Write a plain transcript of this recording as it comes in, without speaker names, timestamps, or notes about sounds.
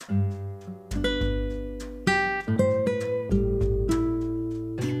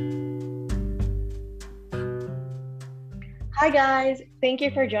Hi, guys. Thank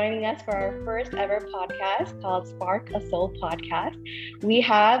you for joining us for our first ever podcast called Spark a Soul Podcast. We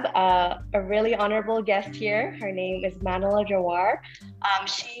have a really honorable guest here. Her name is Madeline Jhawar.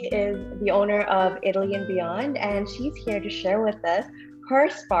 She is the owner of Italy and Beyond, and she's here to share with us her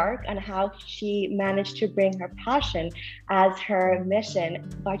spark and how she managed to bring her passion as her mission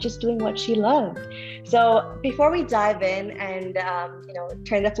by just doing what she loved. So before we dive in and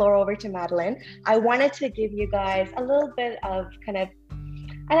turn the floor over to Madeline, I wanted to give you guys a little bit of kind of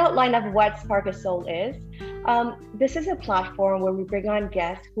an outline of what Spark a Soul is. This is a platform where we bring on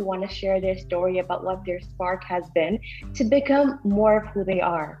guests who want to share their story about what their spark has been to become more of who they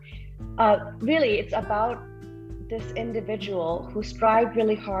are. Really, it's about this individual who strived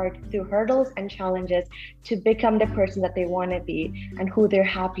really hard through hurdles and challenges to become the person that they want to be and who they're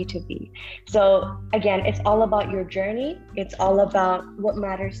happy to be. So again, it's all about your journey. It's all about what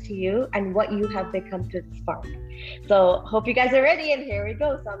matters to you and what you have become to spark. So hope you guys are ready, and here we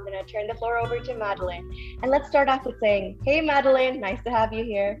go. So I'm going to turn the floor over to Madeline. And let's start off with saying, hey, Madeline, nice to have you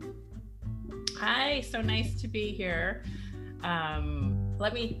here. Hi, so nice to be here.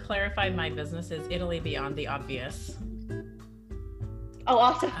 Let me clarify, my business is Italy Beyond the Obvious. Oh,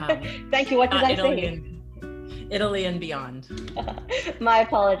 awesome. Thank you. What did I say? Italy and Beyond. My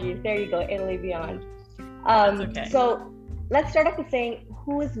apologies. There you go, Italy Beyond. That's okay. So let's start off with saying,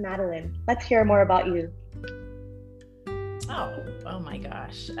 who is Madeline? Let's hear more about you. Oh my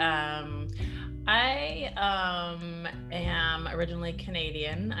gosh. I am originally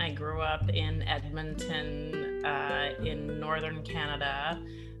Canadian. I grew up in Edmonton, in northern Canada,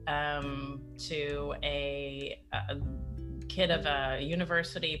 to a kid of a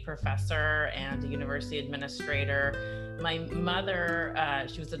university professor and a university administrator. My mother,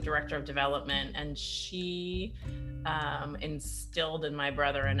 she was the director of development, and she instilled in my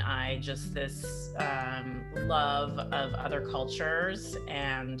brother and I just this love of other cultures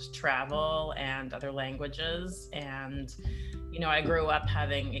and travel and other languages. And I grew up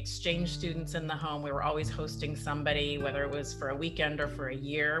having exchange students in the home. We were always hosting somebody, whether it was for a weekend or for a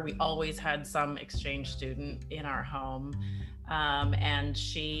year. We always had some exchange student in our home. And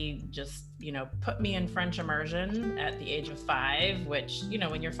she just, put me in French immersion at the age of 5, which,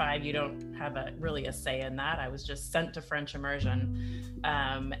 when you're 5, you don't have really a say in that. I was just sent to French immersion.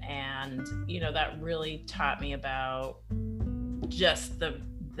 And, that really taught me about just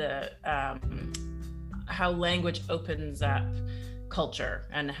how language opens up culture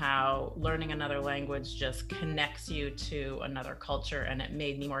and how learning another language just connects you to another culture. And it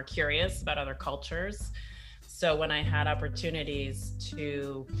made me more curious about other cultures. So when I had opportunities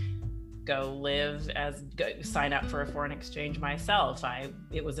to sign up for a foreign exchange myself,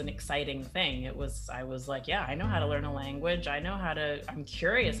 it was an exciting thing. I was like, yeah, I know how to learn a language. I'm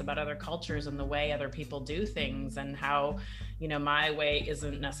curious about other cultures and the way other people do things, and how, my way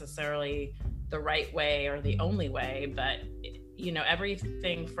isn't necessarily the right way or the only way, but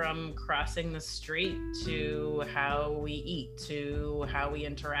everything from crossing the street to how we eat, to how we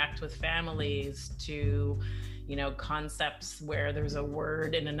interact with families, to concepts where there's a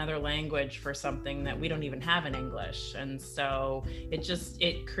word in another language for something that we don't even have in English. And so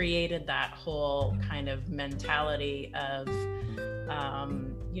it created that whole kind of mentality of,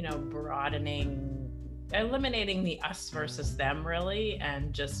 eliminating the us versus them, really,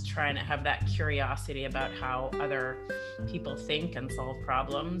 and just trying to have that curiosity about how other people think and solve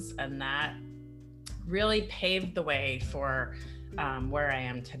problems. And that really paved the way for where I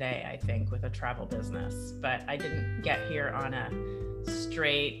am today, I think, with a travel business. But I didn't get here on a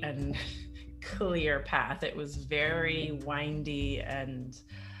straight and clear path. It was very windy and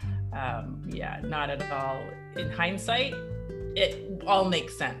not at all. In hindsight, it all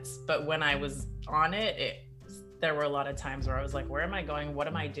makes sense. But when I was on it, there were a lot of times where I was like, where am I going? What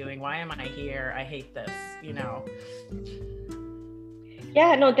am I doing? Why am I here? I hate this,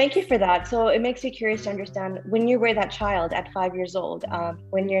 Yeah, no, thank you for that. So it makes me curious to understand, when you were that child at 5 years old,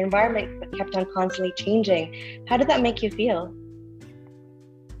 when your environment kept on constantly changing, how did that make you feel?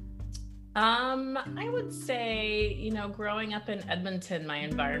 I would say, growing up in Edmonton, my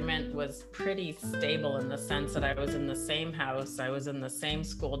environment was pretty stable in the sense that I was in the same house, I was in the same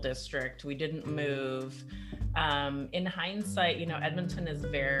school district, we didn't move. In hindsight, Edmonton is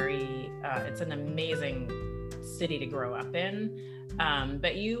it's an amazing city to grow up in,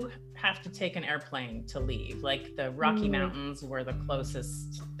 but you have to take an airplane to leave. Like, the Rocky Mountains were the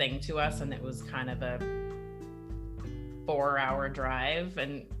closest thing to us, and it was kind of a 4-hour drive,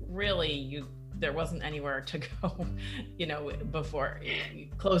 and really there wasn't anywhere to go, before,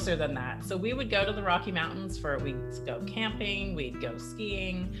 closer than that. So we would go to the Rocky Mountains we'd go camping, we'd go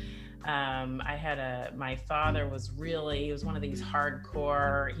skiing. My father was he was one of these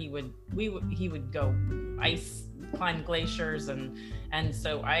hardcore, he would go climb glaciers, and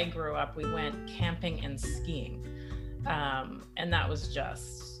so I grew up, we went camping and skiing. And that was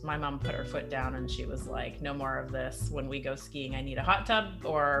just, my mom put her foot down and she was like, no more of this. When we go skiing, I need a hot tub,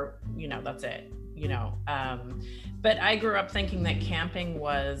 or, that's it, but I grew up thinking that camping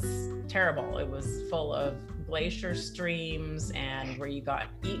was terrible. It was full of glacier streams, and where you got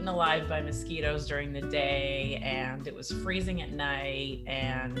eaten alive by mosquitoes during the day, and it was freezing at night,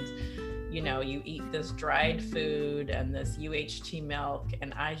 and you eat this dried food and this UHT milk,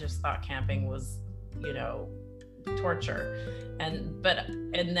 and I just thought camping was torture. And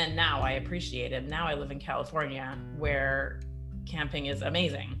then now I appreciate it. Now I live in California, where camping is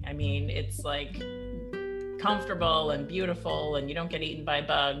amazing. I mean, it's like comfortable and beautiful, and you don't get eaten by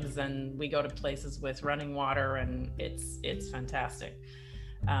bugs, and we go to places with running water, and it's fantastic.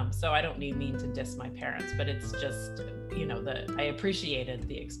 So I don't mean to diss my parents, but it's just, I appreciated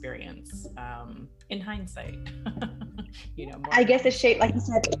the experience in hindsight. I guess it shaped, like you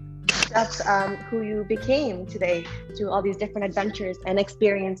said, that's who you became today, through all these different adventures and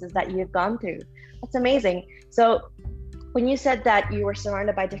experiences that you've gone through. That's amazing. So when you said that you were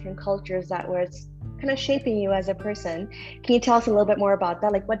surrounded by different cultures that was kind of shaping you as a person, can you tell us a little bit more about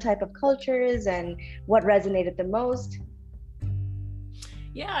that? Like, what type of cultures and what resonated the most?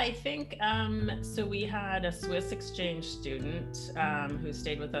 Yeah, I think, so we had a Swiss exchange student who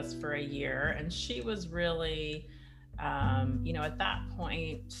stayed with us for a year, and she was really, at that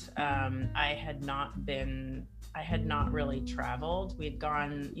point, I had not really traveled. We'd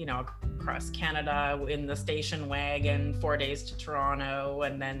gone, across Canada in the station wagon, 4 days to Toronto,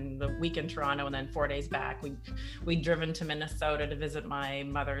 and then the week in Toronto, and then 4 days back. We'd driven to Minnesota to visit my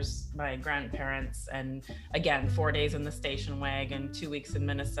grandparents, and again, 4 days in the station wagon, 2 weeks in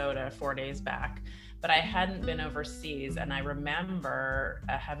Minnesota, 4 days back. But I hadn't been overseas, and I remember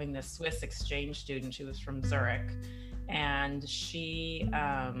having this Swiss exchange student. She was from Zurich, and she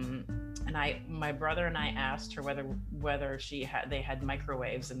my brother and I asked her whether they had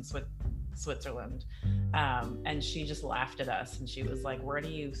microwaves in Switzerland, and she just laughed at us, and she was like, what do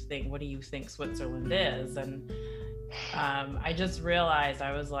you think Switzerland is? And I just realized,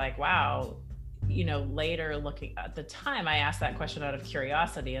 I was like, wow, later looking at the time, I asked that question out of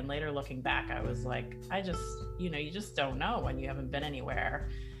curiosity, and later looking back, I was like, you just don't know when you haven't been anywhere.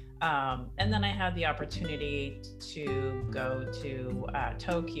 And then I had the opportunity to go to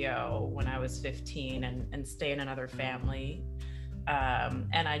Tokyo when I was 15 and stay in another family.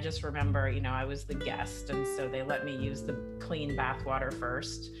 And I just remember, I was the guest, and so they let me use the clean bath water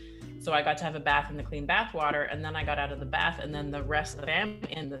first. So I got to have a bath in the clean bath water, and then I got out of the bath, and then the rest of the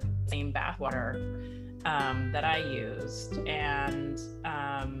family in the same bath water that I used. And,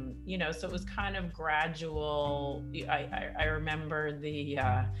 so it was kind of gradual. I remember the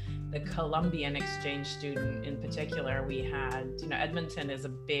Colombian exchange student in particular. We had, Edmonton is a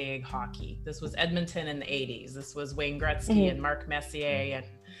big hockey. This was Edmonton in the 80s. This was Wayne Gretzky and Mark Messier,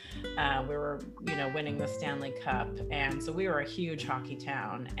 and we were, winning the Stanley Cup. And so we were a huge hockey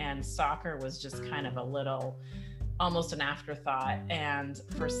town, and soccer was just kind of almost an afterthought. And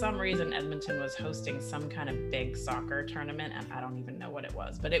for some reason, Edmonton was hosting some kind of big soccer tournament, and I don't even know what it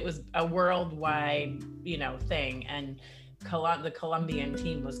was, but it was a worldwide, thing. And the Colombian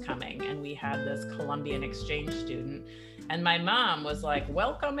team was coming, and we had this Colombian exchange student, and my mom was like,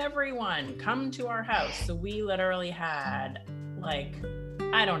 welcome everyone, come to our house. So we literally had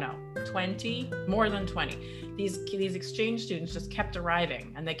I don't know, 20, more than 20. These exchange students just kept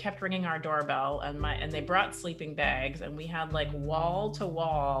arriving, and they kept ringing our doorbell, and they brought sleeping bags, and we had wall to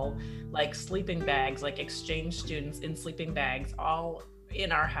wall, sleeping bags, exchange students in sleeping bags, all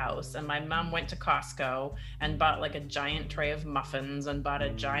in our house. And my mom went to Costco and bought a giant tray of muffins, and bought a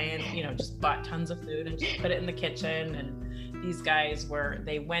giant, just bought tons of food and just put it in the kitchen. And these guys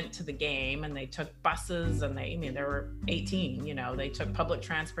they went to the game, and they took buses, and they were 18, they took public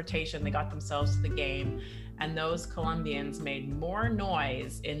transportation, they got themselves to the game. And those Colombians made more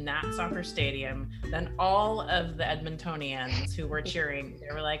noise in that soccer stadium than all of the Edmontonians who were cheering.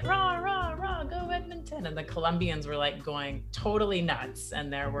 They were like, rah, rah, rah, go Edmonton. And the Colombians were going totally nuts.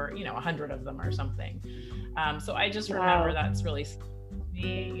 And there were, 100 of them or something. So I just remember that's really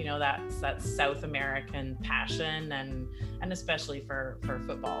me, that's South American passion, and especially for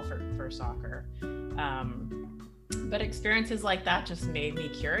football, for soccer. But experiences like that just made me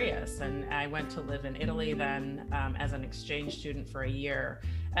curious, and I went to live in Italy then as an exchange student for a year,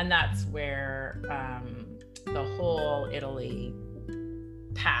 and that's where the whole Italy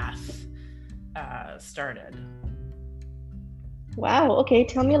path started. Wow. Okay.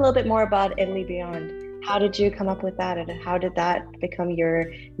 Tell me a little bit more about Italy Beyond. How did you come up with that, and how did that become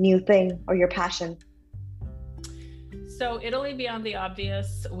your new thing or your passion? So, Italy Beyond the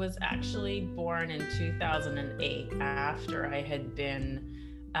Obvious was actually born in 2008 after I had been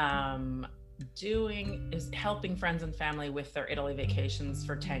helping friends and family with their Italy vacations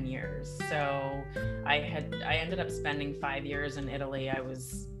for 10 years. So I ended up spending 5 years in Italy. I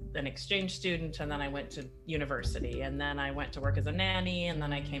was an exchange student, and then I went to university, and then I went to work as a nanny, and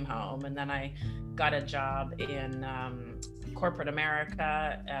then I came home, and then I got a job in corporate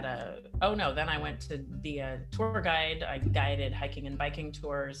America then I went to be a tour guide. I guided hiking and biking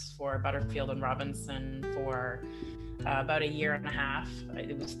tours for Butterfield and Robinson for about a year and a half.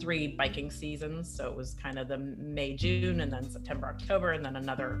 It was 3 biking seasons, so it was kind of the May, June, and then September, October, and then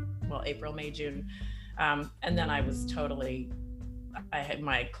another, April, May, June. And then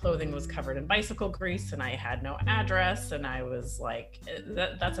my clothing was covered in bicycle grease, and I had no address, and I was like,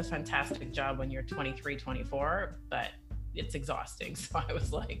 that's a fantastic job when you're 23, 24, but it's exhausting. So I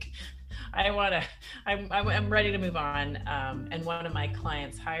was like, I'm ready to move on. And one of my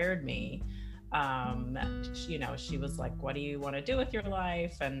clients hired me. She was like, what do you want to do with your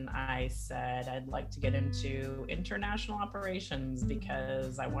life? And I said, I'd like to get into international operations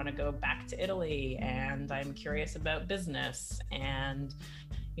because I want to go back to Italy, and I'm curious about business. And,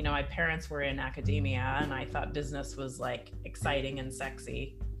 my parents were in academia, and I thought business was like exciting and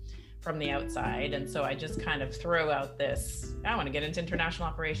sexy from the outside. And so I just kind of threw out this, I want to get into international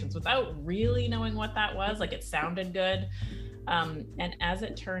operations, without really knowing what that was. Like, it sounded good. And as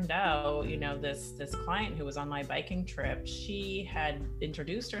it turned out, this client who was on my biking trip, she had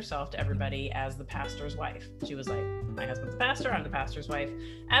introduced herself to everybody as the pastor's wife. She was like, my husband's a pastor, I'm the pastor's wife.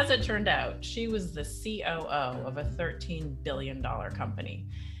 As it turned out, she was the COO of a $13 billion company.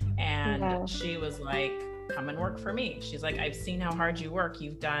 And wow. She was like, come and work for me. She's like, I've seen how hard you work.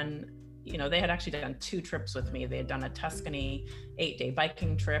 You've done, they had actually done 2 trips with me. They had done a Tuscany 8-day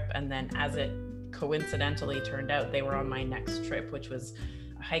biking trip. And then, as it coincidentally turned out, they were on my next trip, which was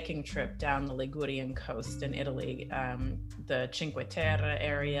a hiking trip down the Ligurian coast in Italy. The Cinque Terre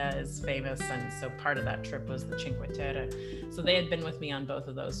area is famous, and so part of that trip was the Cinque Terre. So they had been with me on both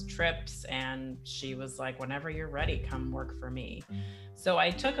of those trips, and she was like, whenever you're ready, come work for me. So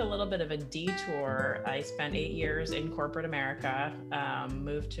I took a little bit of a detour. I spent 8 years in corporate America,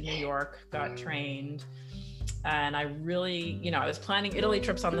 moved to New York, got trained. And I really, I was planning Italy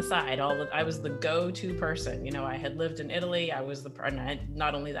trips on the side. I was the go-to person. I had lived in Italy. I was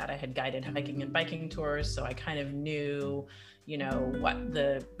not only that, I had guided hiking and biking tours. So I kind of knew, what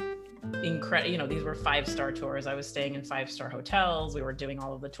the these were 5-star tours. I was staying in 5-star hotels. We were doing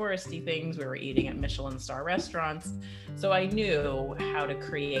all of the touristy things. We were eating at Michelin star restaurants. So I knew how to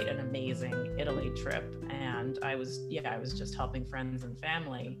create an amazing Italy trip. And I was just helping friends and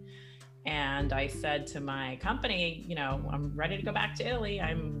family. And I said to my company, I'm ready to go back to Italy.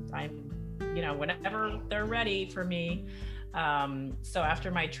 I'm whenever they're ready for me. So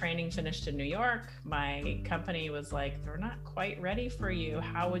after my training finished in New York, my company was like, they're not quite ready for you.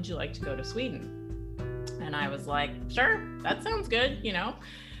 How would you like to go to Sweden? And I was like, sure, that sounds good,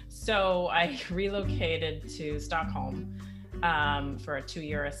 So I relocated to Stockholm for a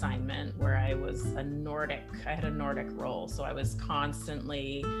 2-year assignment where I had a Nordic role. So I was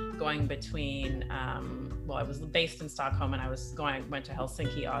constantly going between, I was based in Stockholm, and I went to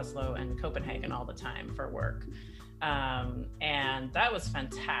Helsinki, Oslo, and Copenhagen all the time for work. And that was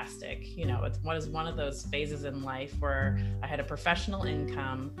fantastic. It was one of those phases in life where I had a professional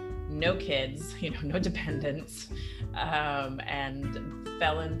income, no kids, no dependents, and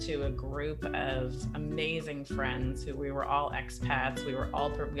fell into a group of amazing friends who we were all expats.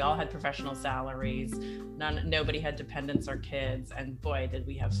 We all had professional salaries. Nobody had dependents or kids, and boy, did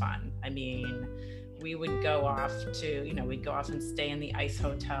we have fun. I mean, we would go off and stay in the ice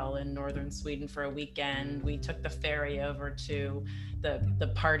hotel in northern Sweden for a weekend. We took the ferry over to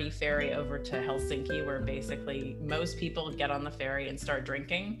the party ferry over to Helsinki, where basically most people get on the ferry and start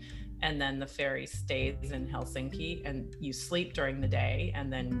drinking. And then the ferry stays in Helsinki, and you sleep during the day,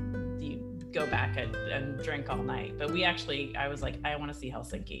 and then you go back and drink all night. But I was like, I want to see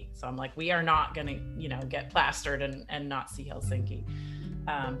Helsinki. So I'm like, we are not going to, get plastered and not see Helsinki.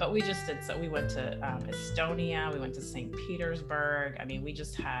 But we just did. So we went to Estonia, we went to St. Petersburg. I mean, we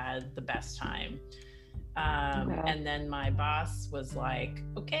just had the best time. And then my boss was like,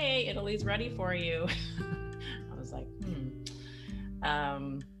 okay, Italy's ready for you. I was like,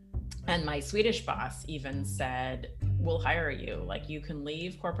 And my Swedish boss even said, we'll hire you. Like, you can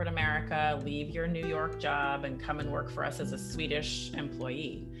leave corporate America, leave your New York job, and come and work for us as a Swedish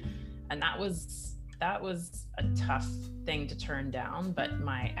employee. And that was that was a tough thing to turn down, but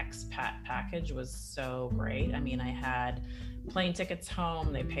my expat package was so great. I mean, I had plane tickets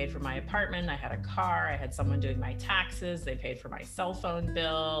home, they paid for my apartment, I had a car, I had someone doing my taxes, they paid for my cell phone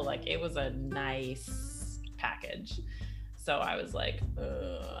bill. Like, it was a nice package. So I was like,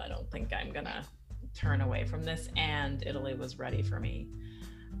 I don't think I'm gonna turn away from this. And Italy was ready for me.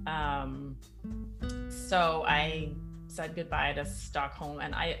 So I said goodbye to Stockholm.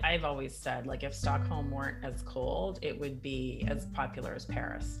 And I've always said, like, if Stockholm weren't as cold, it would be as popular as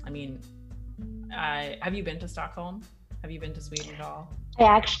Paris. I mean, have you been to Stockholm? Have you been to Sweden at all? I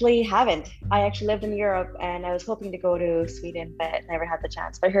actually haven't. I actually lived in Europe, and I was hoping to go to Sweden, but never had the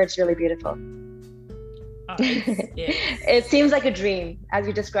chance. But I heard it's really beautiful. Oh, it seems like a dream. As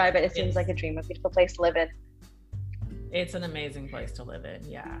you describe it, it seems like a dream, a beautiful place to live in. It's an amazing place to live in.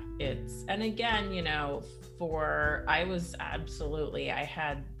 Yeah, and again, you know, before I moved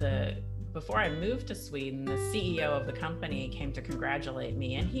to Sweden, the CEO of the company came to congratulate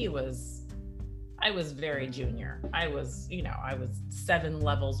me, and I was very junior. I was 7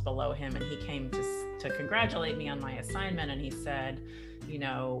 levels below him, and he came to congratulate me on my assignment. And he said, you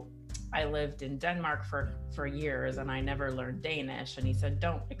know, I lived in Denmark for years and I never learned Danish. And he said,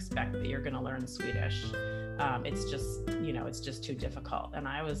 don't expect that you're going to learn Swedish. It's just too difficult. And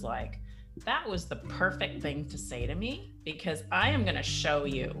I was like, that was the perfect thing to say to me, because I am going to show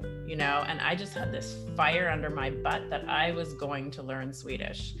you, you know, and I just had this fire under my butt that I was going to learn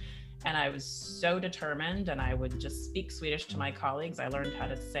Swedish. And I was so determined, and I would just speak Swedish to my colleagues. I learned how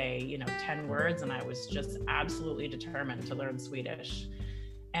to say, 10 words, and I was just absolutely determined to learn Swedish.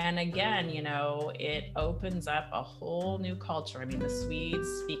 And again, it opens up a whole new culture. I mean, the Swedes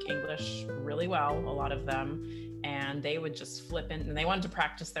speak English really well, a lot of them, and they would just flip in, and they wanted to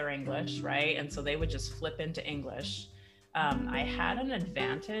practice their English, right? And so they would just flip into English. I had an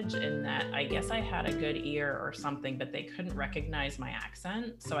advantage in that I guess I had a good ear or something, but they couldn't recognize my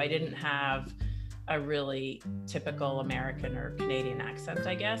accent. So I didn't have a really typical American or Canadian accent,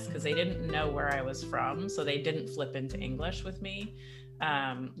 I guess, because they didn't know where I was from. So they didn't flip into English with me.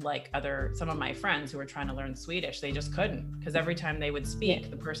 Like some of my friends who were trying to learn Swedish, they just couldn't, because every time they would speak,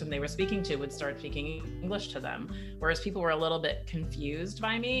 the person they were speaking to would start speaking English to them. Whereas people were a little bit confused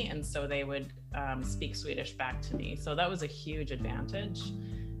by me, and so they would speak Swedish back to me. So that was a huge advantage.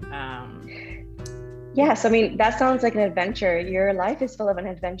 Yes, I mean, that sounds like an adventure. Your life is full of an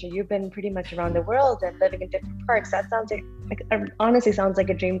adventure. You've been pretty much around the world and living in different parts. That sounds honestly sounds like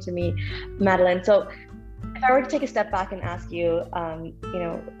a dream to me, Madeline. So if I were to take a step back and ask you,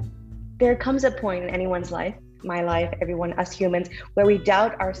 there comes a point in anyone's life, my life, everyone, us humans, where we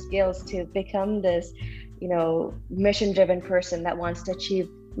doubt our skills to become this, mission-driven person that wants to achieve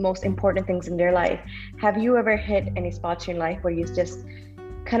most important things in their life. Have you ever hit any spots in your life where you just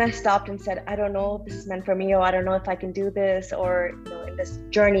kind of stopped and said, I don't know if this is meant for me, or I don't know if I can do this, or, in this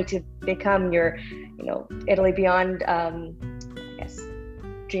journey to become your, Italy beyond,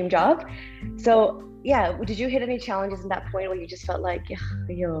 dream job? So, yeah, did you hit any challenges in that point where you just felt like,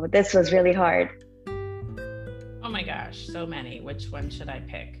 this was really hard? Oh my gosh, so many. Which one should I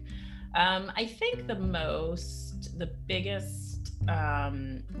pick? I think the biggest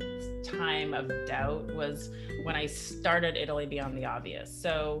time of doubt was when I started Italy Beyond the Obvious.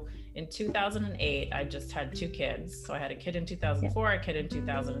 So in 2008, I just had 2 kids. So I had a kid in 2004, a kid in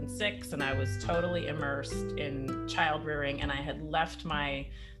 2006, and I was totally immersed in child rearing. And I had left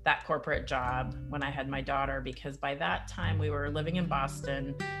that corporate job when I had my daughter, because by that time we were living in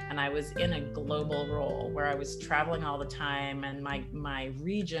Boston and I was in a global role where I was traveling all the time. And my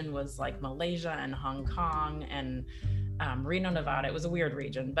region was like Malaysia and Hong Kong and Reno, Nevada. It was a weird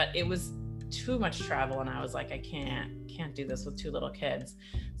region, but it was too much travel. And I was like, I can't do this with 2 little kids.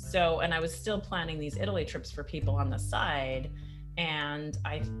 So, and I was still planning these Italy trips for people on the side. And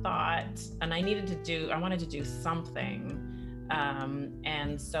I thought, and I wanted to do something.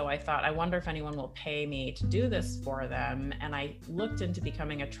 And so I thought, I wonder if anyone will pay me to do this for them. And I looked into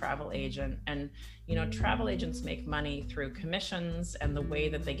becoming a travel agent, and, travel agents make money through commissions. And the way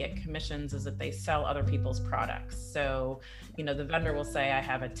that they get commissions is that they sell other people's products. So, the vendor will say, I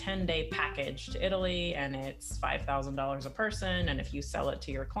have a 10-day package to Italy and it's $5,000 a person. And if you sell it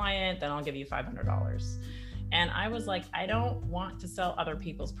to your client, then I'll give you $500. And I was like, I don't want to sell other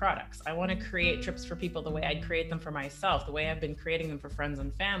people's products. I want to create trips for people the way I'd create them for myself, the way I've been creating them for friends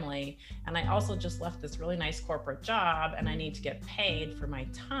and family. And I also just left this really nice corporate job and I need to get paid for my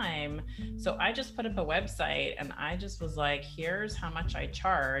time. So I just put up a website and I just was like, here's how much I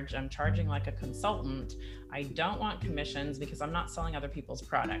charge. I'm charging like a consultant. I don't want commissions because I'm not selling other people's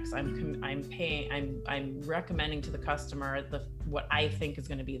products. I'm recommending to the customer what I think is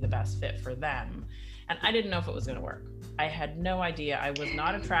going to be the best fit for them. And I didn't know if it was going to work. I had no idea. I was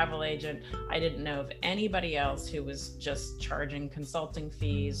not a travel agent. I didn't know of anybody else who was just charging consulting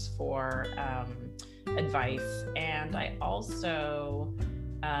fees for advice. And I also,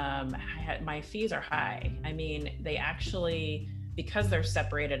 my fees are high. I mean, they actually, because they're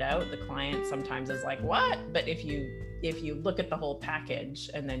separated out, the client sometimes is like, what? But if you look at the whole package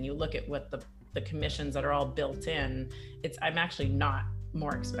and then you look at what the commissions that are all built in, I'm actually not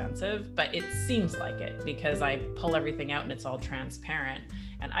more expensive, but it seems like it because I pull everything out and it's all transparent.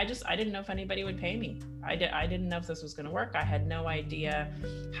 And I didn't know if anybody would pay me. I didn't know if this was going to work. I had no idea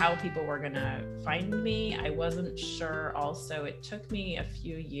how people were going to find me. I wasn't sure. Also, it took me a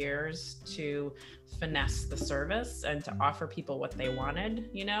few years to finesse the service and to offer people what they wanted,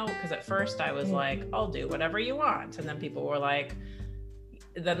 because at first I was like, I'll do whatever you want. And then people were like,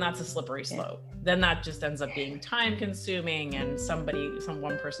 then that's a slippery slope. Then that just ends up being time consuming, and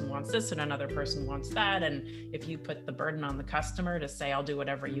one person wants this and another person wants that. And if you put the burden on the customer to say, I'll do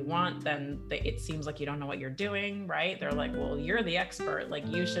whatever you want, then it seems like you don't know what you're doing, right? They're like, well, you're the expert. Like,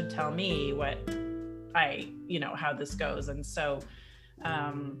 you should tell me how this goes. And so,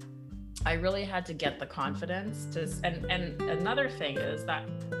 I really had to get the confidence and another thing is that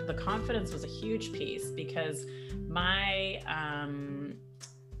the confidence was a huge piece, because my,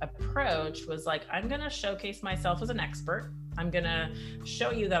 approach was like, I'm going to showcase myself as an expert. I'm going to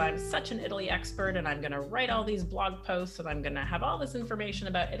show you that I'm such an Italy expert, and I'm going to write all these blog posts, and I'm going to have all this information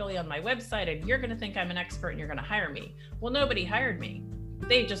about Italy on my website, and you're going to think I'm an expert and you're going to hire me. Well, nobody hired me.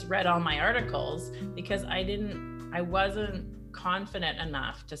 They just read all my articles because I wasn't confident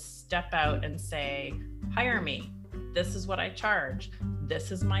enough to step out and say, hire me. This is what I charge.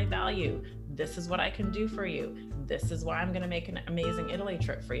 This is my value. This is what I can do for you. This is why I'm going to make an amazing Italy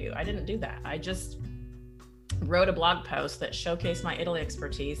trip for you. I didn't do that. I just wrote a blog post that showcased my Italy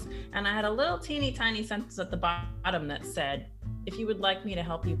expertise. And I had a little teeny tiny sentence at the bottom that said, if you would like me to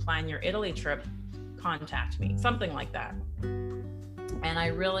help you plan your Italy trip, contact me, something like that. And I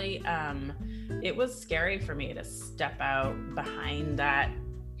really, it was scary for me to step out behind that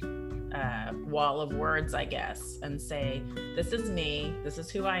wall of words, I guess, and say, this is me, this is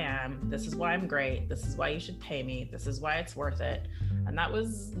who I am, this is why I'm great, this is why you should pay me, this is why it's worth it. And that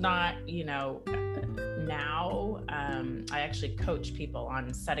was not, now I actually coach people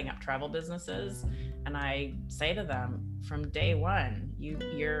on setting up travel businesses, and I say to them from day one, you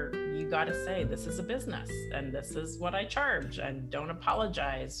got to say, this is a business and this is what I charge, and don't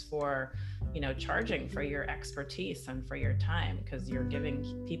apologize for charging for your expertise and for your time, because you're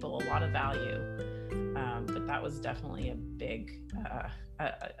giving people a lot of value. But that was definitely a big,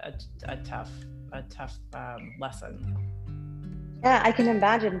 a tough lesson. Yeah, I can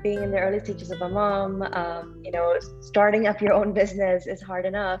imagine being in the early stages of a mom, starting up your own business is hard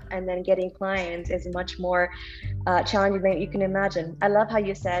enough, and then getting clients is much more challenging than you can imagine. I love how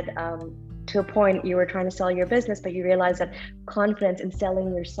you said, to a point, you were trying to sell your business, but you realized that confidence in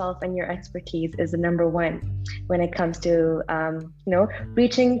selling yourself and your expertise is the number one when it comes to,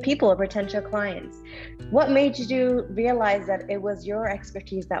 reaching people, potential clients. What made you realize that it was your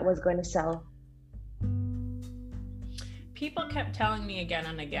expertise that was going to sell? People kept telling me again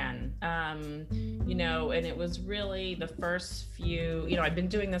and again, and it was really the first few, I've been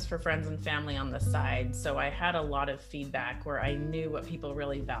doing this for friends and family on the side. So I had a lot of feedback where I knew what people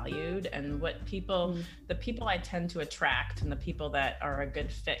really valued, and what the people I tend to attract and the people that are a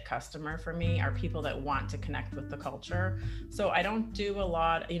good fit customer for me are people that want to connect with the culture. So I don't do a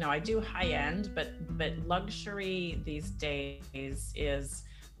lot, I do high end, but luxury these days is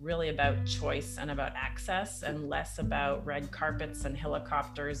really about choice and about access, and less about red carpets and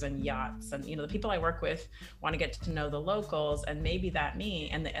helicopters and yachts. And the people I work with want to get to know the locals, and maybe that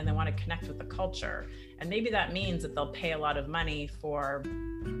and they want to connect with the culture, and maybe that means that they'll pay a lot of money for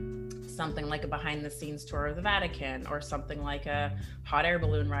something like a behind the scenes tour of the Vatican, or something like a hot air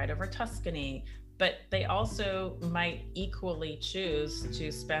balloon ride over Tuscany. But they also might equally choose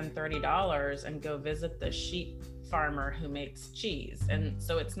to spend $30 and go visit the sheep farmer who makes cheese. And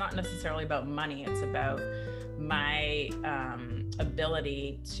so it's not necessarily about money, it's about my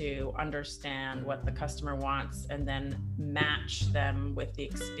ability to understand what the customer wants and then match them with the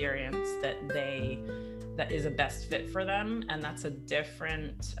experience that is a best fit for them. And that's a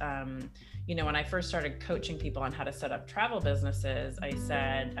different, when I first started coaching people on how to set up travel businesses, I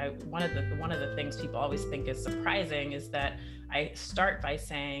said, one of the things people always think is surprising is that I start by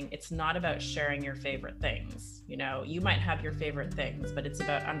saying it's not about sharing your favorite things. You know, you might have your favorite things, but it's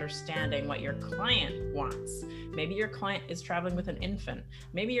about understanding what your client wants. Maybe your client is traveling with an infant.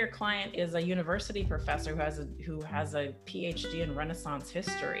 Maybe your client is a university professor who has a PhD in Renaissance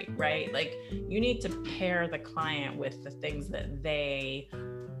history, right? Like, you need to pair the client with the things that they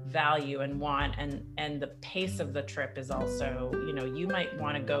value and want, and the pace of the trip is also, you know, you might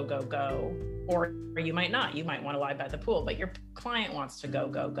want to go, or you might not. You might want to lie by the pool, but your client wants to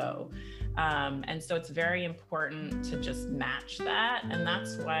go. And so it's very important to just match that. And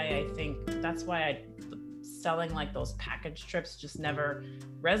that's why selling like those package trips just never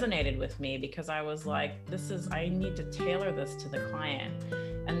resonated with me, because I was like, I need to tailor this to the client.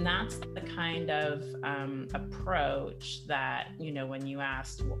 And that's the kind of approach that, you know, when you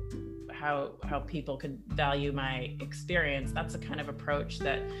asked how people could value my experience, that's the kind of approach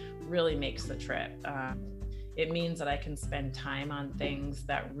that really makes the trip. It means that I can spend time on things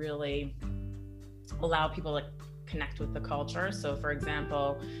that really allow people to connect with the culture. So for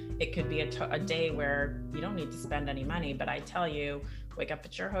example, it could be a day where you don't need to spend any money, but I tell you, wake up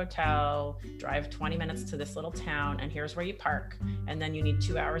at your hotel, drive 20 minutes to this little town, and here's where you park. And then you need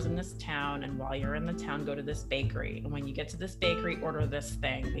 2 hours in this town. And while you're in the town, go to this bakery. And when you get to this bakery, order this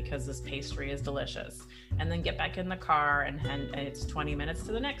thing because this pastry is delicious. And then get back in the car and it's 20 minutes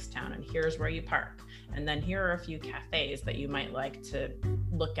to the next town. And here's where you park. And then here are a few cafes that you might like to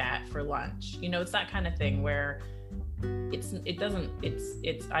look at for lunch. You know, it's that kind of thing where I'm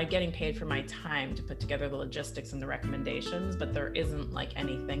getting paid for my time to put together the logistics and the recommendations, but there isn't like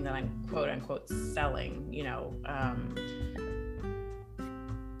anything that I'm quote unquote selling, you know.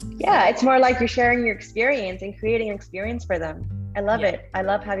 Yeah, it's more like you're sharing your experience and creating an experience for them. I love it. I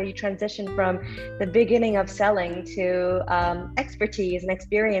love how you transition from the beginning of selling to expertise and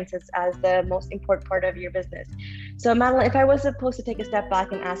experiences as the most important part of your business. So Madeline, if I was supposed to take a step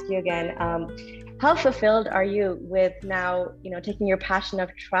back and ask you again, how fulfilled are you with now, you know, taking your passion of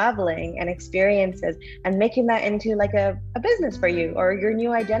traveling and experiences and making that into like a business for you or your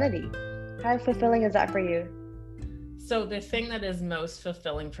new identity? How fulfilling is that for you? So the thing that is most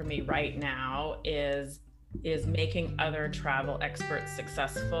fulfilling for me right now is making other travel experts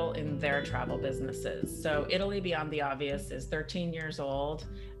successful in their travel businesses. So Italy Beyond the Obvious is 13 years old.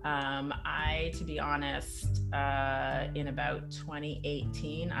 To be honest, in about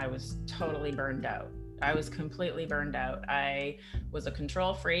 2018, I was totally burned out. I was completely burned out. I was a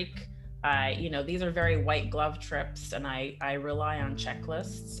control freak. You know, these are very white glove trips, and I rely on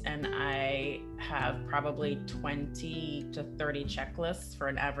checklists, and I have probably 20 to 30 checklists for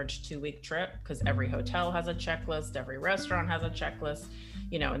an average 2-week trip, because every hotel has a checklist, every restaurant has a checklist.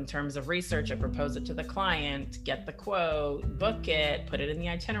 You know, in terms of research, I propose it to the client, get the quote, book it, put it in the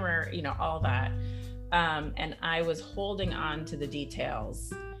itinerary, you know, all that. And I was holding on to the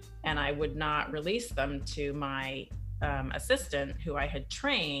details, and I would not release them to my assistant, who I had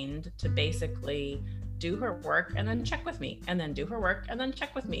trained to basically do her work and then check with me, and then do her work and then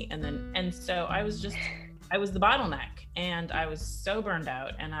check with me. And so I was the bottleneck, and I was so burned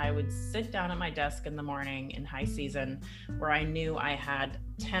out. And I would sit down at my desk in the morning in high season where I knew I had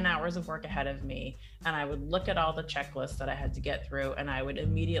 10 hours of work ahead of me, and I would look at all the checklists that I had to get through, and I would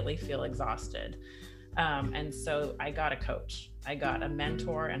immediately feel exhausted. And so I got a coach. I got a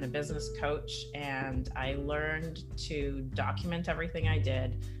mentor and a business coach, and I learned to document everything I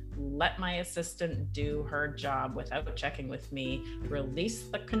did, let my assistant do her job without checking with me, release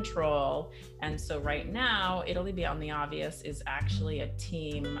the control. And so right now, Italy Beyond the Obvious is actually a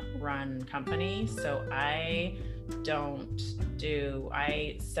team-run company. So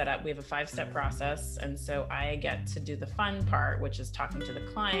we have a 5-step process. And so I get to do the fun part, which is talking to the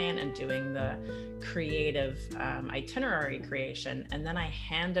client and doing the creative itinerary creation. And then I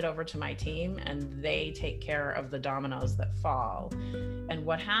hand it over to my team, and they take care of the dominoes that fall. And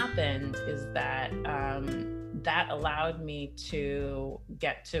what happened is that that allowed me to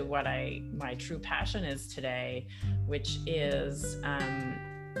get to what my true passion is today, which is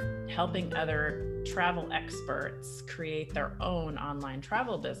helping other travel experts create their own online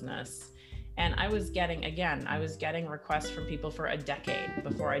travel business. And I was getting requests from people for a decade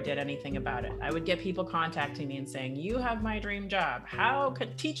before I did anything about it. I would get people contacting me and saying, "You have my dream job.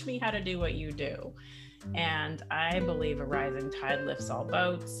 Teach me how to do what you do." And I believe a rising tide lifts all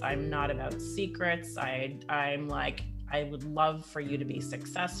boats. I'm not about secrets. I'm like, I would love for you to be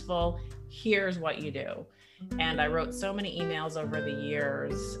successful. Here's what you do. And I wrote so many emails over the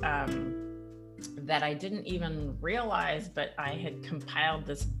years that I didn't even realize, but I had compiled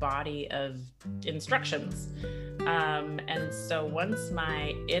this body of instructions. And so once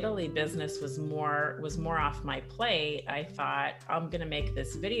my Italy business was more off my plate, I thought, I'm going to make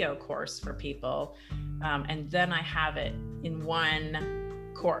this video course for people. And then I have it in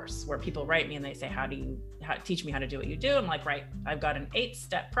one course where people write me and they say, teach me how to do what you do. I'm like, right, I've got an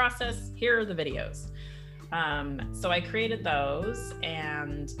 8-step process. Here are the videos. So I created those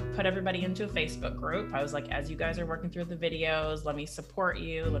and put everybody into a Facebook group. I was like, as you guys are working through the videos, let me support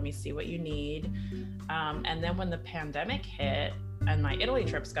you. Let me see what you need. And then when the pandemic hit and my Italy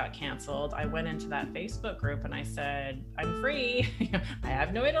trips got canceled, I went into that Facebook group and I said, I'm free. I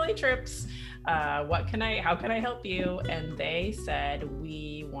have no Italy trips. How can I help you? And they said,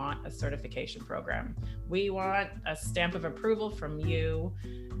 we want a certification program. We want a stamp of approval from you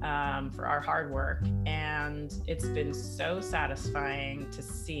for our hard work. And it's been so satisfying to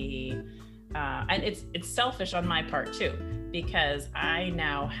see. And it's selfish on my part too, because I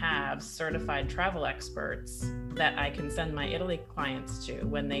now have certified travel experts that I can send my Italy clients to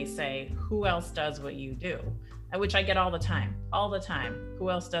when they say, who else does what you do? Which I get all the time. Who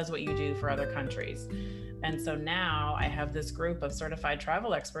else does what you do for other countries? And so now I have this group of certified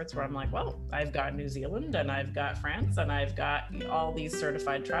travel experts where I'm like, well, I've got New Zealand and I've got France and I've got all these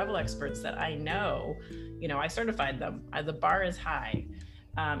certified travel experts that I know, I certified them. The bar is high.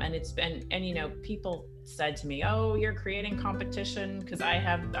 And it's been, and people said to me, oh, you're creating competition, because I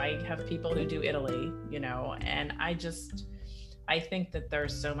have people who do Italy, and I think that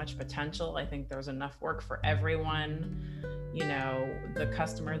there's so much potential. I think there's enough work for everyone. The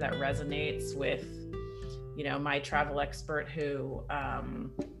customer that resonates with, my travel expert who,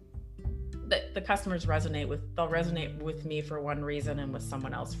 the customers they'll resonate with me for one reason and with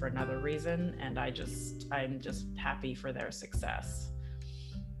someone else for another reason. And I'm just happy for their success.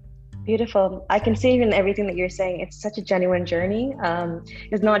 Beautiful. I can see in everything that you're saying, it's such a genuine journey.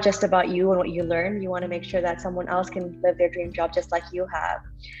 It's not just about you and what you learn. You want to make sure that someone else can live their dream job just like you have.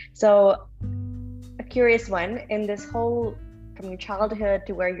 So a curious one, in this whole, from your childhood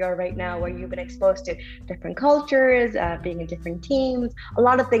to where you are right now, where you've been exposed to different cultures, being in different teams, a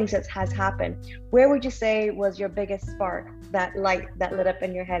lot of things that has happened. Where would you say was your biggest spark, that light that lit up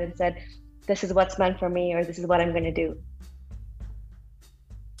in your head and said, this is what's meant for me, or this is what I'm going to do?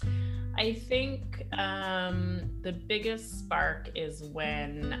 I think the biggest spark is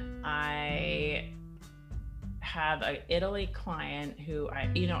when I have an Italy client who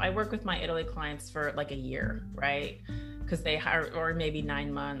I work with my Italy clients for like a year, right? Because they hire, or maybe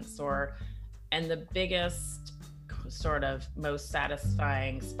 9 months, and the biggest sort of most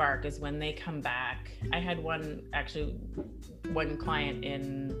satisfying spark is when they come back. I had one client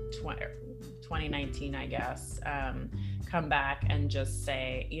in 2019, I guess, come back and just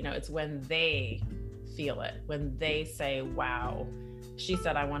say, it's when they feel it, when they say, wow, she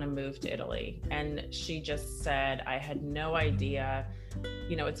said, I want to move to Italy. And she just said, I had no idea.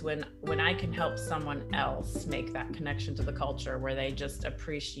 It's when I can help someone else make that connection to the culture, where they just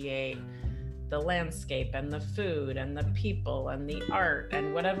appreciate the landscape and the food and the people and the art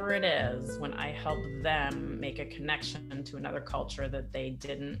and whatever it is, when I help them make a connection to another culture that they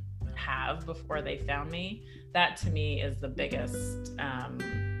didn't have before they found me, that to me is the biggest,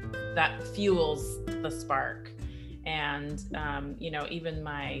 that fuels the spark. And even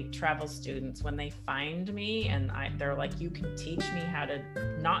my travel students, when they find me and they're like, you can teach me how to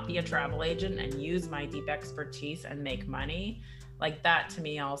not be a travel agent and use my deep expertise and make money, like that to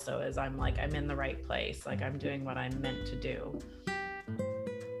me also is, I'm in the right place, like I'm doing what I'm meant to do.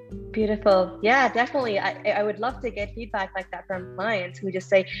 Beautiful. Yeah, definitely. I would love to get feedback like that from clients who just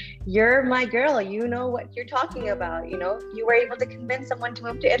say, you're my girl, you know what you're talking about. You were able to convince someone to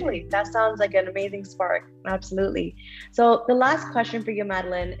move to Italy. That sounds like an amazing spark. Absolutely. So the last question for you,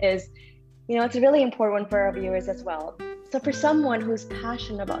 Madeline, is, it's a really important one for our viewers as well. So for someone who's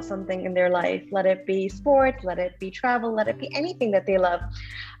passionate about something in their life, let it be sports, let it be travel, let it be anything that they love,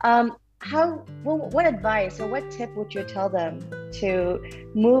 what advice or what tip would you tell them to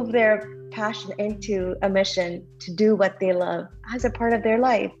move their passion into a mission to do what they love as a part of their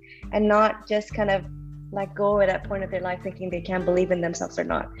life, and not just kind of let go at that point of their life thinking they can't believe in themselves or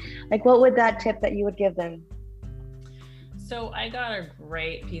not? Like, what would that tip that you would give them? So I got a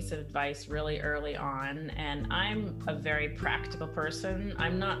great piece of advice really early on, and I'm a very practical person.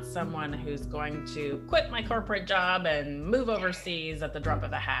 I'm not someone who's going to quit my corporate job and move overseas at the drop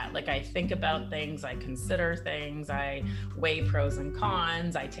of a hat. Like, I think about things, I consider things, I weigh pros and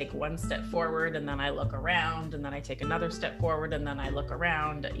cons, I take one step forward and then I look around, and then I take another step forward and then I look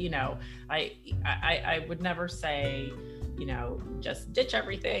around. I would never say, just ditch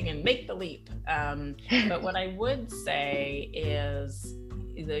everything and make the leap. But what I would say is,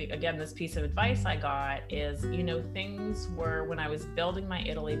 again, this piece of advice I got is, things were when I was building my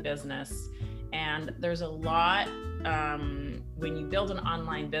Italy business, and there's a lot, when you build an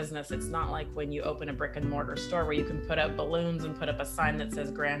online business, it's not like when you open a brick and mortar store where you can put up balloons and put up a sign that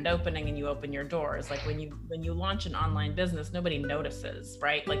says grand opening and you open your doors. Like when you launch an online business, nobody notices,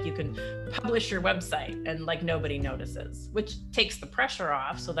 right? Like you can publish your website and like nobody notices, which takes the pressure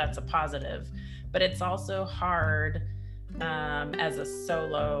off. So that's a positive, but it's also hard as a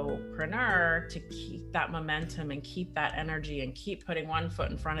solopreneur to keep that momentum and keep that energy and keep putting one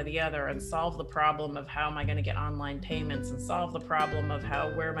foot in front of the other and solve the problem of how am I going to get online payments, and solve the problem of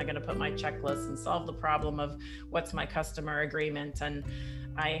where am I going to put my checklist, and solve the problem of what's my customer agreement. And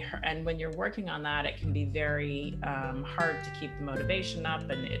when you're working on that, it can be very hard to keep the motivation up.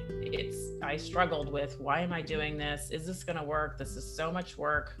 And I struggled with, why am I doing this? Is this going to work? This is so much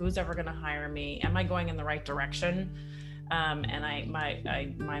work. Who's ever going to hire me? Am I going in the right direction? And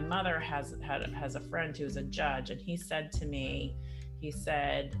my mother has a friend who's a judge, and he said to me,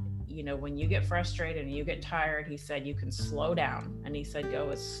 when you get frustrated and you get tired, he said, you can slow down. And he said, go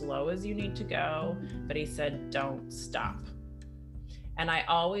as slow as you need to go. But he said, don't stop. And I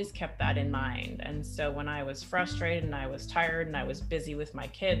always kept that in mind. And so when I was frustrated and I was tired and I was busy with my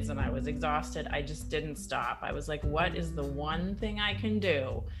kids and I was exhausted, I just didn't stop. I was like, what is the one thing I can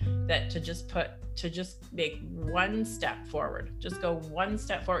do to just make one step forward, just go one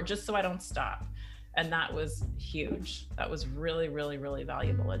step forward, just so I don't stop. And that was huge. That was really, really, really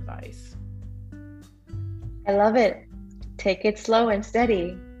valuable advice. I love it. Take it slow and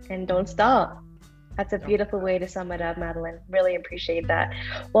steady and don't stop. That's a beautiful way to sum it up, Madeline. Really appreciate that.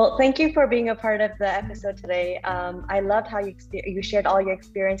 Well, thank you for being a part of the episode today. I loved how you shared all your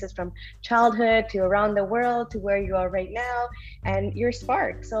experiences from childhood to around the world to where you are right now and your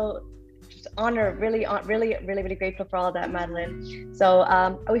spark. So just really grateful for all that, Madeline.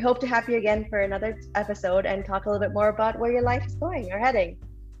 So we hope to have you again for another episode and talk a little bit more about where your life is going or heading.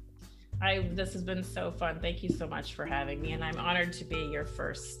 This has been so fun. Thank you so much for having me. And I'm honored to be your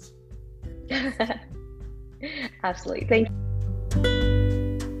first. Absolutely. Thank you.